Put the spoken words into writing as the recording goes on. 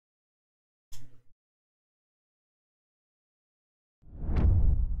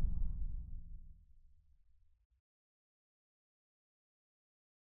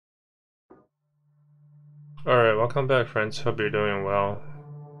Alright, welcome back friends, hope you're doing well.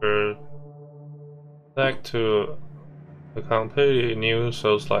 We're back to a completely new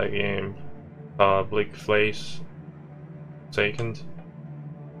Souls-like game, Bleak Second.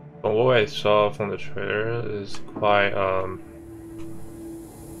 From what I saw from the trailer is quite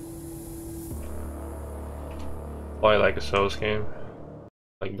like a Souls game,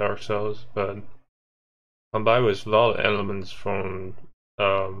 like Dark Souls, but combined with a lot of elements from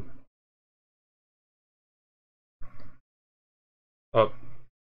up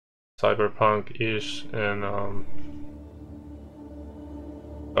cyberpunk-ish and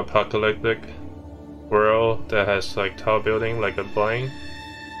apocalyptic world that has like tall building like a plane.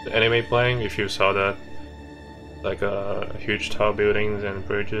 The anime playing, if you saw that, like huge tall buildings and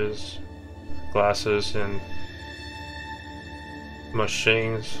bridges, glasses and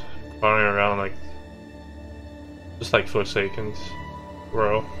machines flying around like just like Forsaken's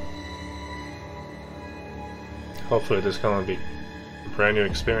world. Hopefully this is gonna be a brand new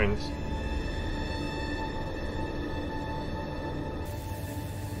experience.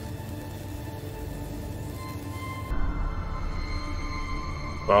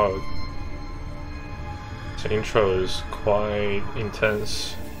 Wow, the intro is quite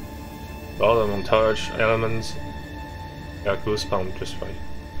intense. All the montage elements got goosebumps just by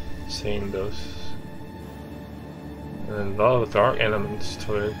seeing those. And a lot of dark elements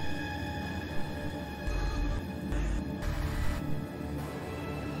to it.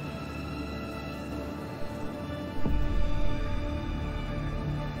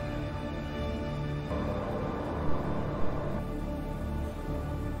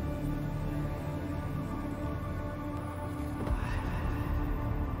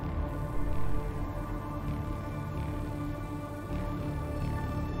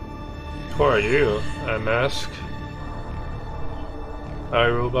 Who are you? A mask?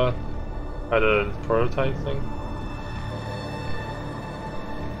 iRobot? The prototype thing?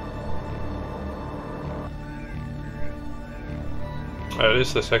 At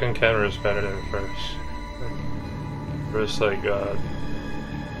least the second camera is better than the first. First, like a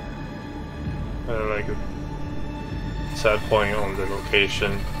set point on the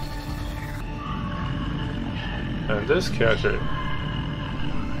location. And this character,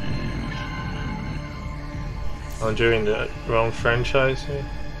 I'm doing the wrong franchise here.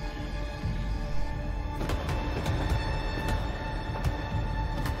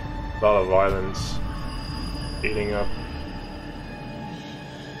 A lot of violence, beating up.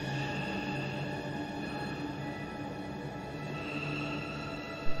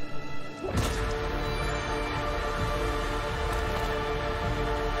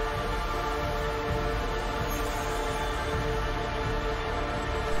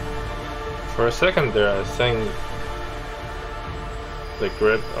 For a second there, I think the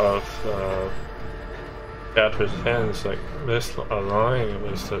grip of Capri's hands like misaligned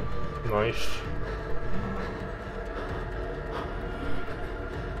with the knife.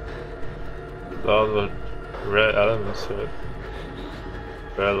 A lot of red elements to it.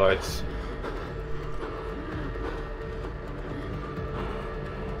 Red lights.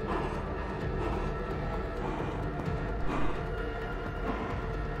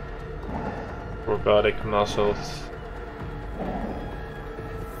 Robotic muscles.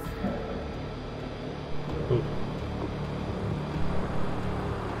 Ooh.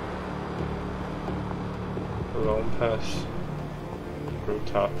 A long pass.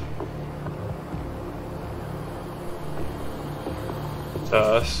 Rooftop. It's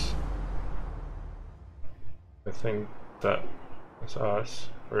us. I think that is us.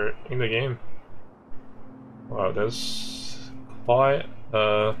 We're in the game. Wow, that's quite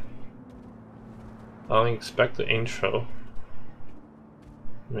unexpected intro.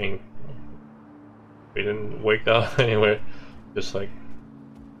 I mean, we didn't wake up anywhere, just like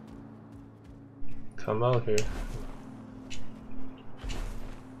come out here.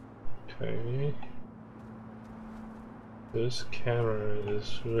 Okay, this camera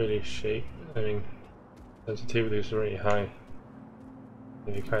is really shaky. I mean, sensitivity is really high.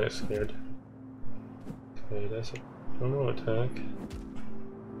 I'm kind of scared. Okay, that's a normal attack.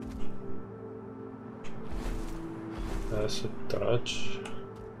 That's a dodge.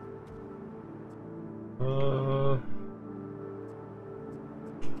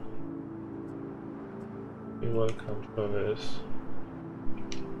 See what control is.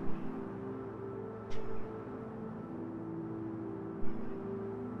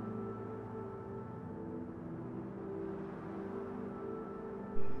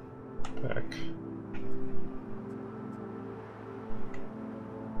 Back.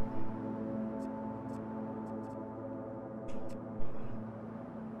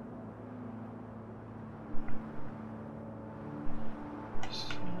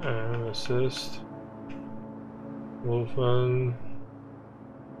 and assist, movement,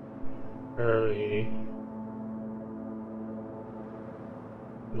 parry,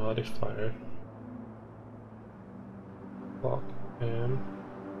 modifier, block, and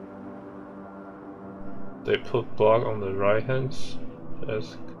they put block on the right hands.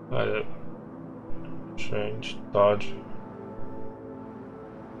 That's kind of strange. Dodge.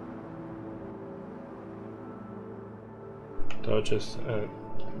 Dodge is at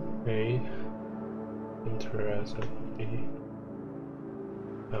A, interact at B.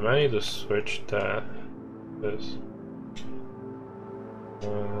 I might need to switch that. This.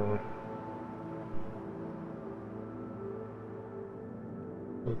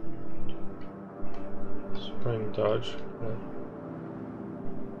 Spring dodge.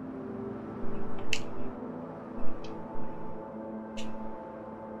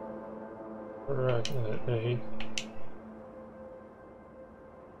 Right at A.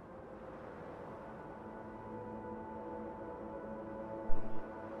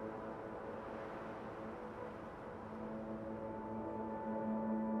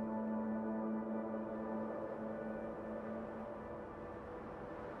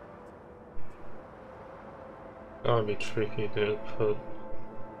 Gonna be tricky to put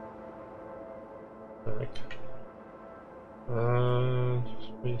back.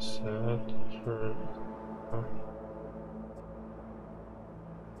 Just reset for.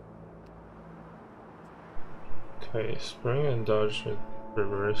 Okay, spring and dodge it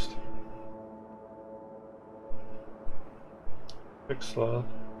reversed. Quick slot.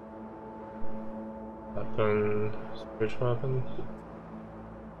 Weapon, switch weapon.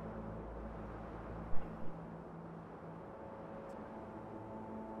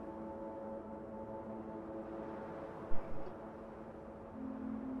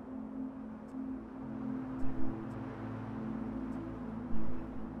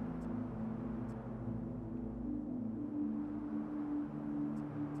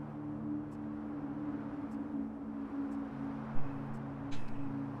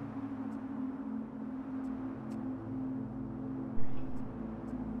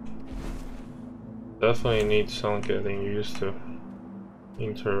 Definitely need some getting used to.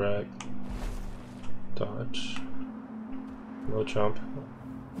 Interact, dodge, no jump.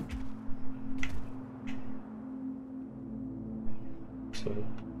 So,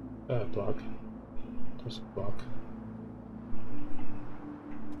 block. Just block.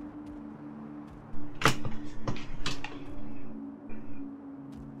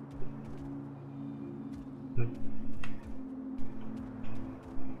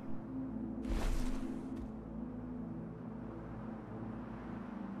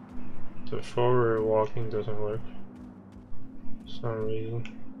 The forward walking doesn't work for some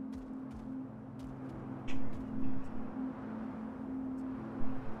reason.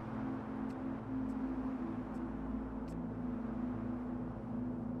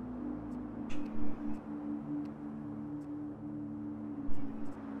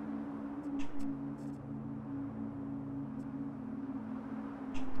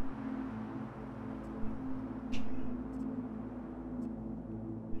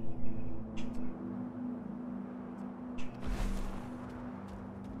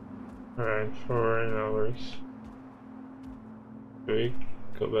 Alright, 4 hours. Do we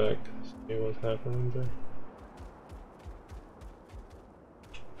go back, see what's happening there?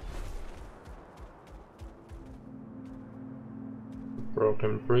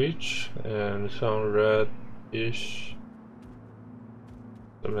 Broken breach and some red-ish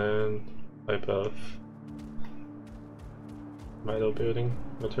cement type of metal building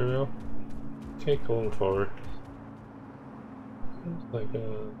material. Okay, going forward. It's like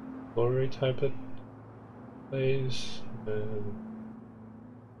a glory type of place, and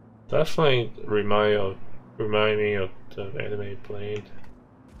definitely remind me of the anime Blade.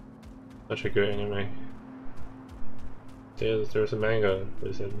 Such a good anime. There's a manga.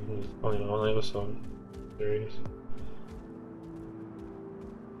 There's only one episode series.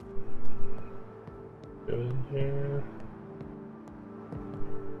 Go in here.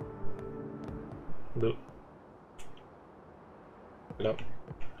 Look. Pick it up.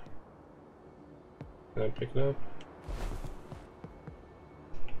 Can I pick it up?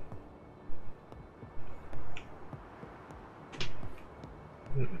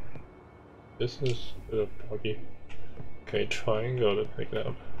 This is a bit buggy. Okay, triangle to pick it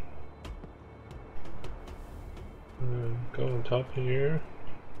up. And go on top here.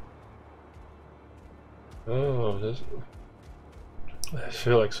 Oh, this. I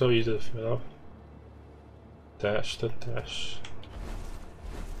feel like so easy to fill up. Dash the dash.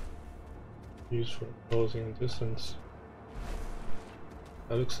 Used for closing distance.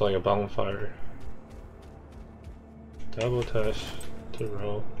 That looks like a bonfire. Double test to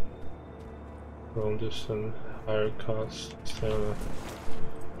roll. Long distance, higher cost, stamina.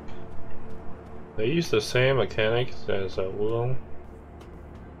 They use the same mechanics as a Wulong.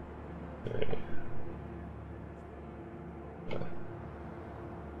 Okay.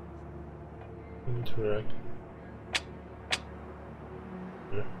 Interact.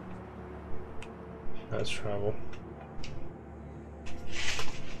 Fast travel.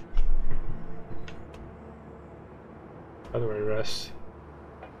 How do I rest?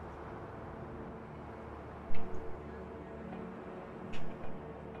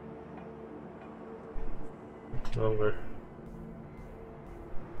 Nowhere.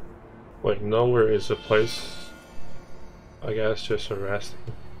 Wait, nowhere is a place. I guess just a rest.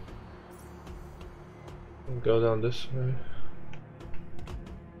 Go down this way.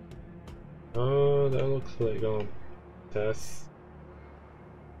 Oh, that looks like death.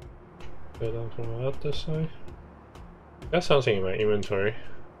 Go down from out this way. Got something in my inventory.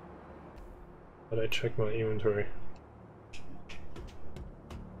 But I check my inventory.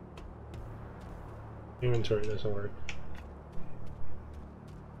 Inventory doesn't work.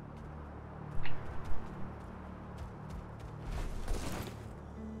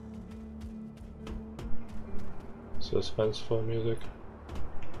 Suspenseful music.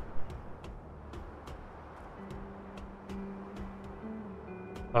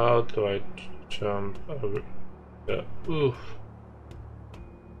 How do I jump over? Yeah. Oof.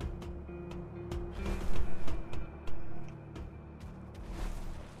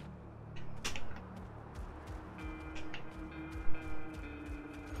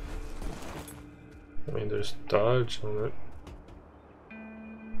 I mean, there's dodge on it.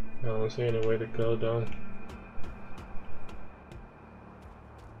 I don't see any way to go down.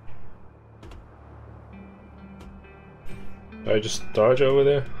 I just dodge over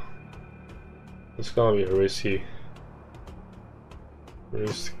there? It's gonna be a risky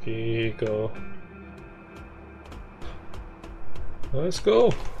go. Let's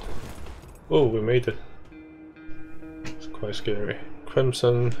go! Oh, we made it. It's quite scary.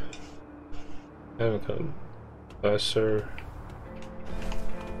 Crimson. Anakin. Lesser.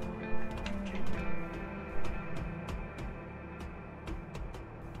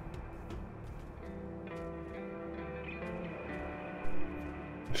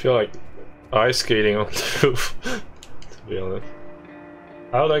 I feel like ice skating on the roof, to be honest.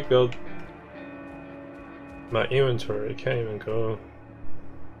 How would I go? My inventory, I can't even go.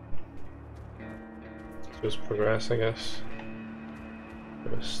 Just progress, I guess.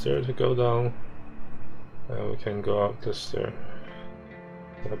 There's a stair to go down. And we can go up the stair.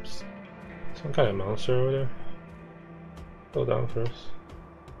 Oops. Some kind of monster over there. Go down first.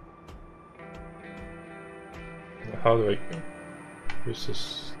 How do I use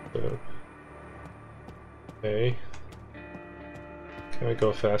this? Okay. Can I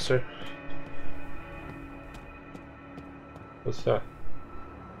go faster? What's that?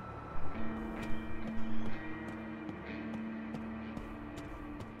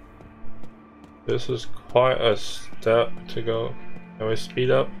 This is quite a step to go. Can we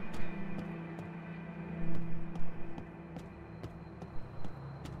speed up?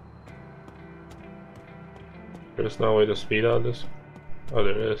 There's no way to speed up this. Oh,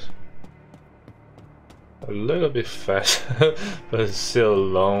 there is. A little bit fast, but it's still a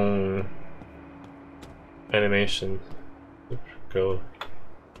long animation. Go.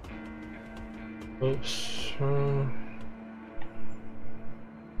 Oops.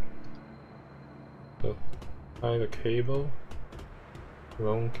 Find a cable.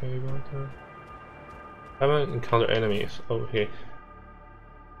 Long cable there. Haven't encountered enemies. Okay.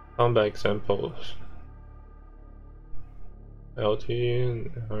 Combat examples. LT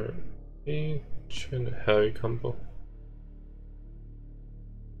and RP. Chin heavy combo.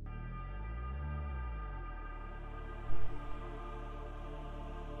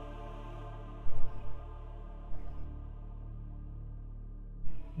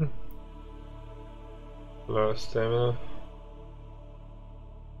 Low stamina.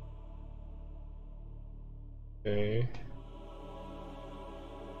 Okay.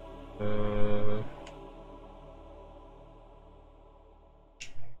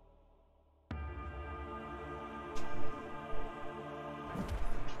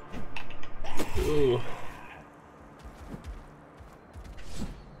 Ooh.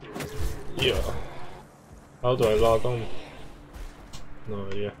 Yeah. How do I log on? No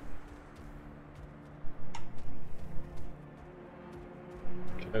idea.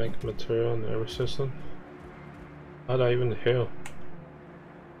 Organic material nervous system. How do I even heal?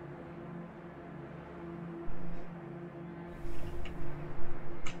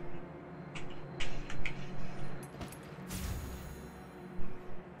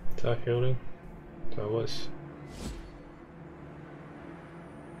 that healing? That was.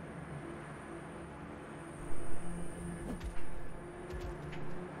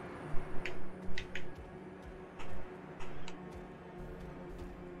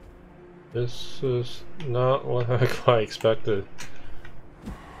 This is not what I quite expected.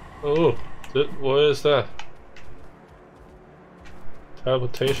 Oh, what is that?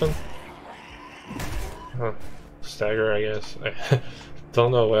 Teleportation? Huh. Stagger, I guess. I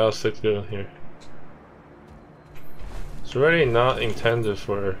don't know what else to do here. It's really not intended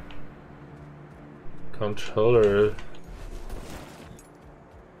for controller.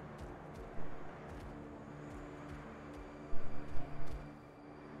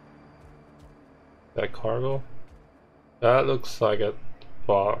 That cargo? That looks like a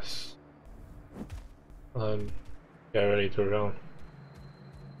boss. Get ready to run.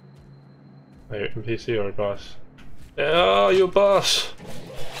 Wait, NPC or boss? Oh, you boss!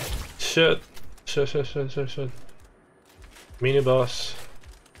 Shit. Shit. Mini boss.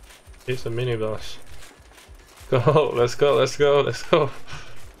 He's a mini boss. Go, let's go. Let's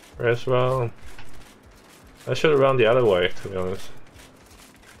run. I should have run the other way, to be honest.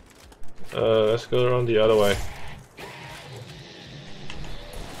 Let's go around the other way.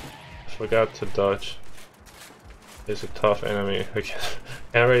 Forgot to dodge. He's a tough enemy. I can't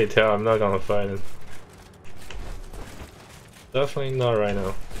really tell. I'm not gonna fight him. Definitely not right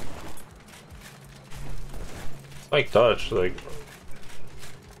now. It's like dodge. Like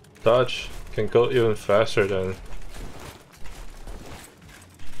dodge can go even faster than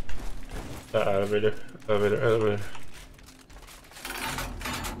the elevator.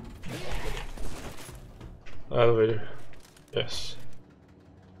 Elevator. Yes.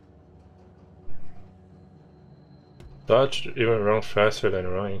 Dodge even runs faster than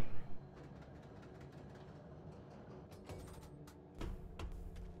running.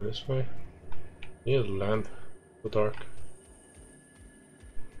 This way? Need a lamp. So dark.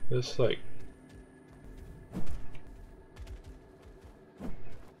 This like.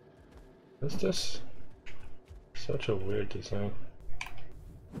 What's this? Such a weird design.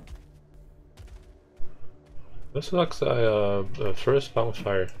 This looks like the first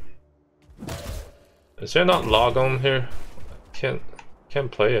bonfire. Is there not log on here? Can't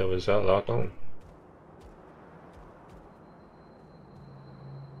play it without log on.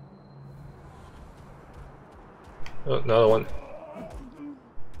 Oh, another one.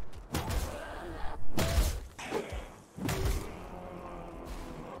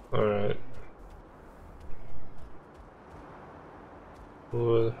 Alright.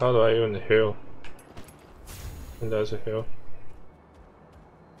 Well, how do I even heal? And there's a hill.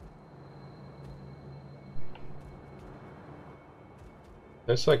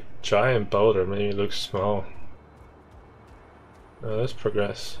 It's like giant boulder, maybe it looks small. Let's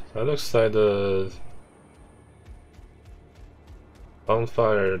progress. That looks like the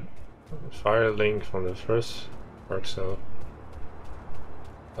bonfire fire link from the first Dark Cell.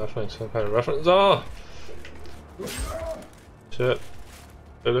 Definitely some kind of reference. Oh! Shit.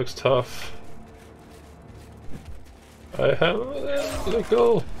 It looks tough. I have let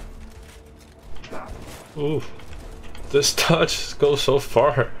go. Ooh, this touch goes so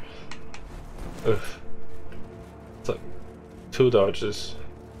far. Ugh. It's like 2 dodges.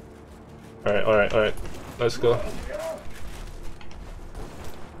 Alright. Let's go.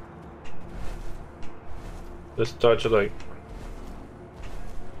 This dodge like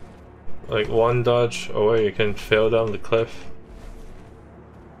 1 dodge away, you can fall down the cliff.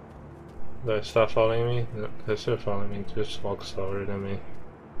 Did I stop following me? No, they're still following me, just walk slower than me.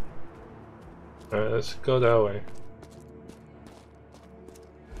 Alright, let's go that way.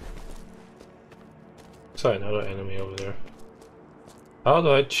 Saw another enemy over there. How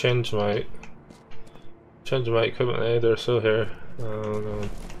do I change my equipment? Hey, they're still here. Oh no.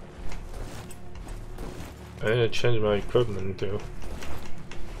 I need to change my equipment too.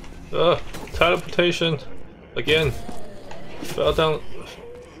 Ugh! Teleportation! Again! Fell down.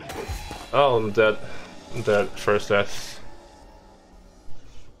 Oh, I'm dead. First death.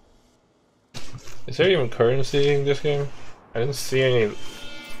 Is there even currency in this game? I didn't see any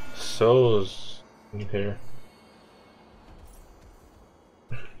souls in here.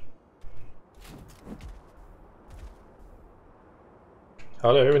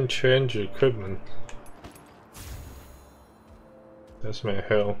 How do I even change equipment? That's my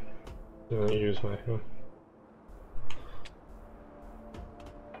hell. I'm gonna use my hell.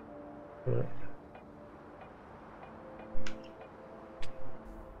 Right.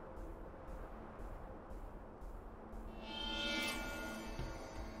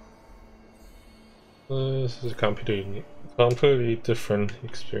 This is a computer completely different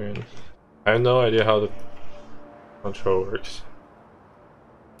experience. I have no idea how the control works.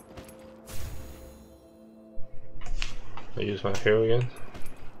 I use my hair again.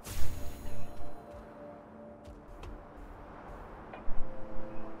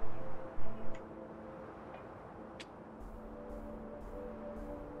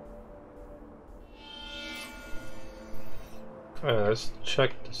 Alright, let's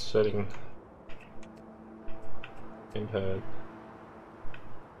check the setting. Gamepad.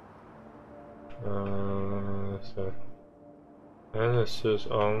 So and it says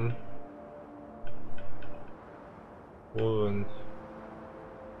on woven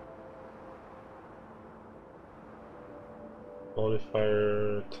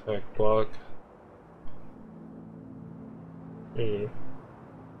modifier attack block. Here.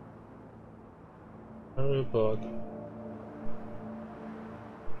 Area block.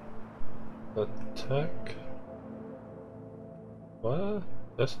 Attack? What?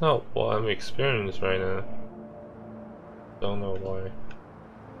 That's not what I'm experiencing right now. Don't know why.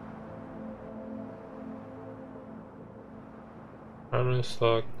 Harness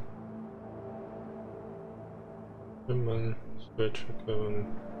lock. Human switch equipment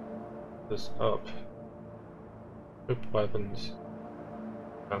is up. Equip weapons.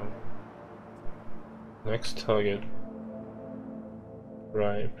 Down. Next target.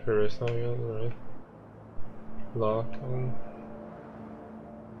 Right, previous target, right. Lock on.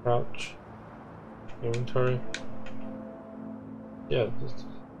 Crouch. Inventory. Yeah, this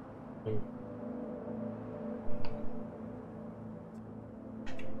thing.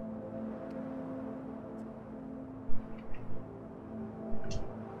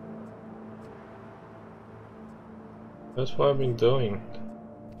 That's what I've been doing.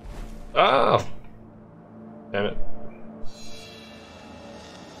 Oh! Damn it.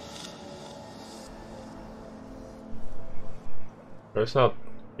 There's not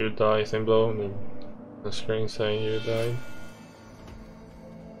you die symbol on the screen saying you died.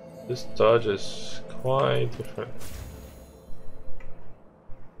 This dodge is quite different.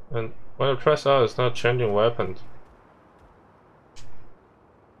 And when I press out, it's not changing weapons.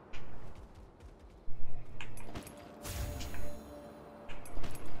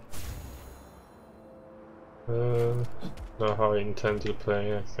 Not how I intend to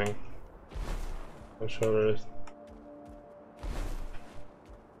play, I think. Not sure it is.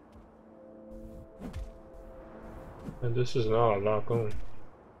 And this is not a lock on.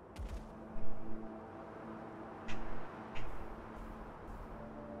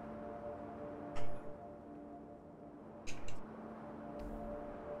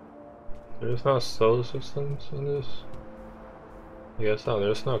 There's not solar systems in this. I guess not,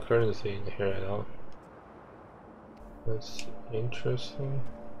 there's no currency in here at all. That's interesting.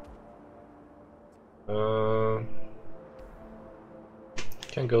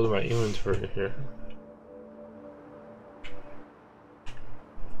 Can't go to my inventory here.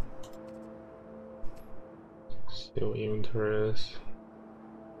 See what inventory is.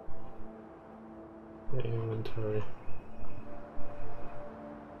 The inventory.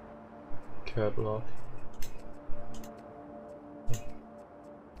 Cap lock.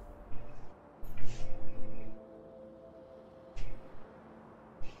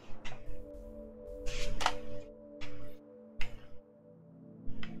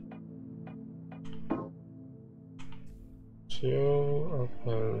 Two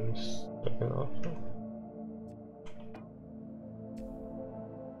opens, second option.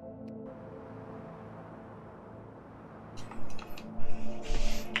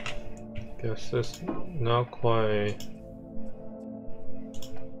 Guess this not quite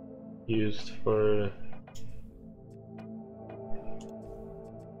used for a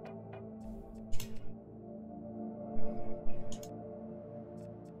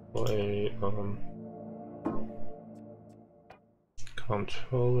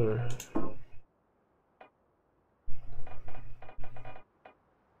controller.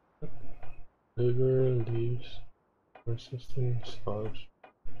 Liver leaves persistent sludge.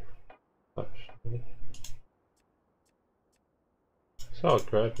 So I'll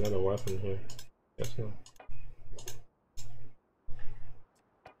grab another weapon here. Guess not.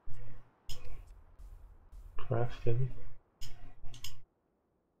 Crafting.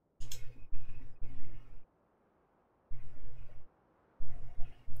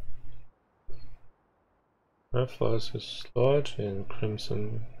 Red flask is sludge and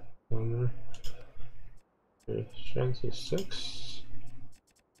crimson armor. Your strength is 6.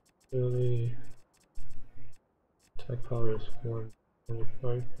 Really, attack power is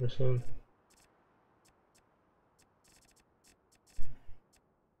 125%.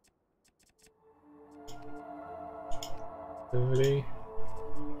 30.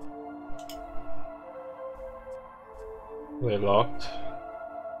 They locked.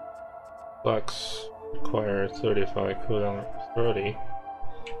 Blocks require 35, cooldown 30.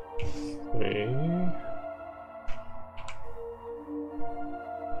 3.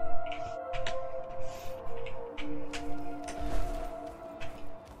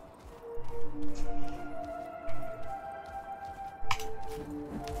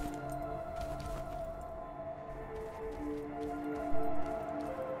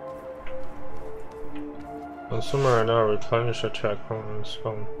 Consumer right now replenish a checkpoint and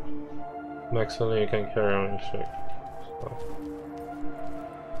spawn. Maximally you can carry on your ship. So.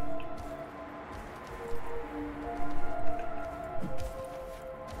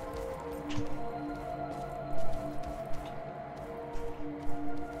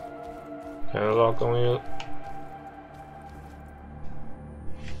 Can I lock on you?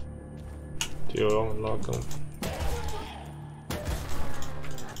 Do you want to lock on?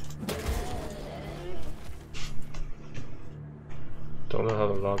 Don't know how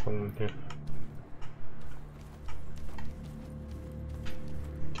to lock on here.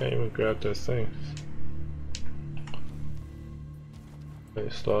 Can't even grab those things.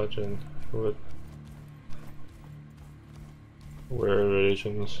 Base lodge and wood. Where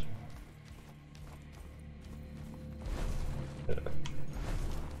religions. Yeah.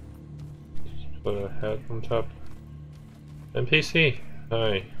 Just put a head on top. NPC!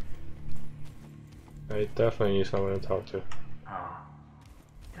 Hi. I definitely need someone to talk to.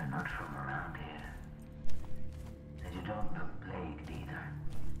 You're not from around here. And you don't look plagued either.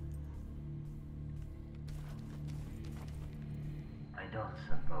 I don't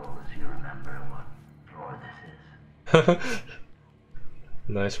suppose you remember what floor this is.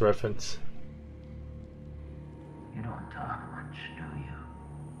 Nice reference. You don't talk much, do you?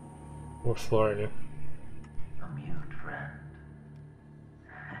 What floor are you? A mute friend.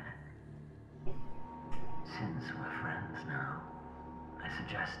 Since we're friends now, I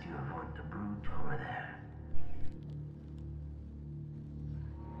suggest you avoid the brute over there.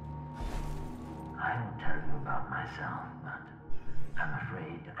 I will tell you about myself, but I'm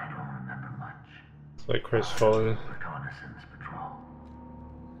afraid I don't remember much. It's like Chris falling. Reconnaissance patrol.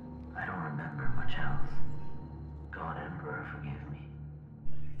 I don't remember much else. God Emperor, forgive me.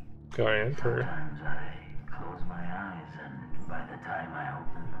 God Emperor. Sometimes I close my eyes, and by the time I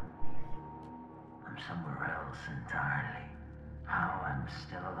open them, I'm somewhere else entirely. How I'm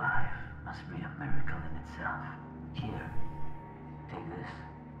still alive must be a miracle in itself. Here, take this.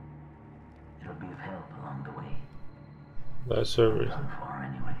 It'll be of help along the way. That server. Done for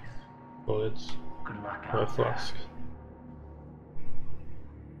anyways. Bullets. Good luck My out there. flask.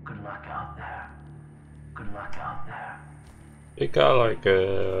 Good luck out there. Good luck out there. It got like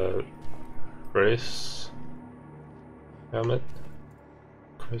a race helmet.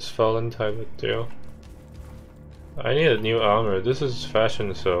 Chris Fallen type of deal. I need a new armor. This is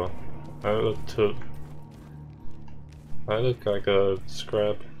fashion, so I look like a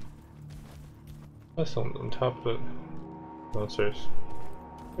scrap. What's on top of it? Monsters.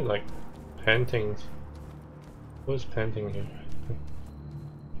 Like paintings. Who's painting here?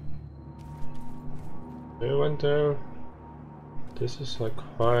 They went there. This is like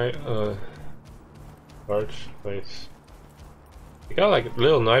quite a large place. I got like a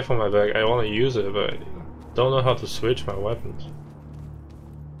little knife on my back. I want to use it, but I don't know how to switch my weapons.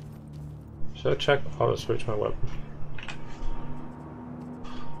 Should I check how to switch my weapon?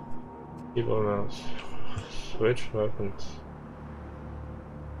 Keyboard mouse. Switch weapons.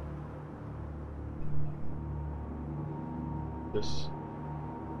 This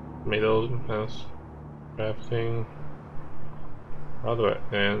middle mouse. Crafting. How do I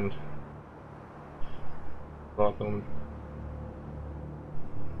end? Lock on.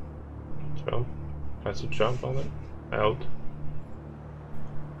 Jump. Has to jump on it. Out.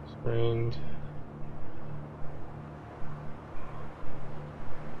 Sprained.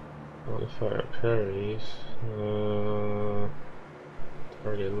 Modifier parries.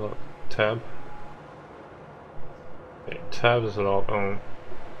 Target lock. Tab. Okay, tab is locked on.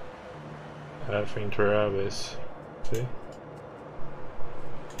 Having to grab is. See?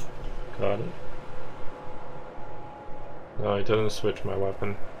 Got it. No, it doesn't switch my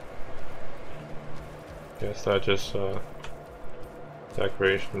weapon. Guess that just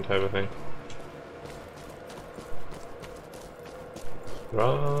decoration type of thing.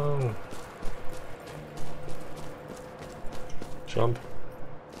 Wrong. Jump.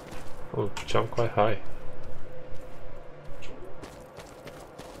 Oh, jump quite high.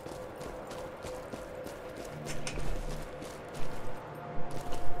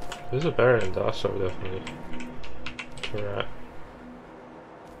 This is better than Dasso, definitely. we're at.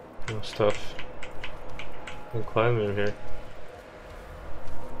 No stuff. I'm climbing here.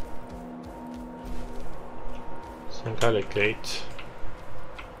 Some kind of gate.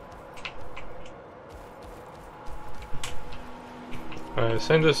 I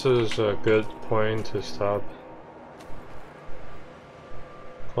think this is a good point to stop.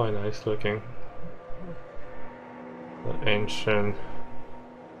 Quite nice looking. The ancient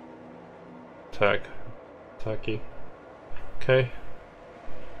tacky. Okay.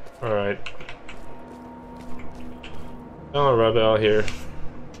 Alright. I'm gonna wrap it out here.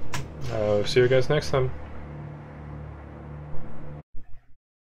 See you guys next time.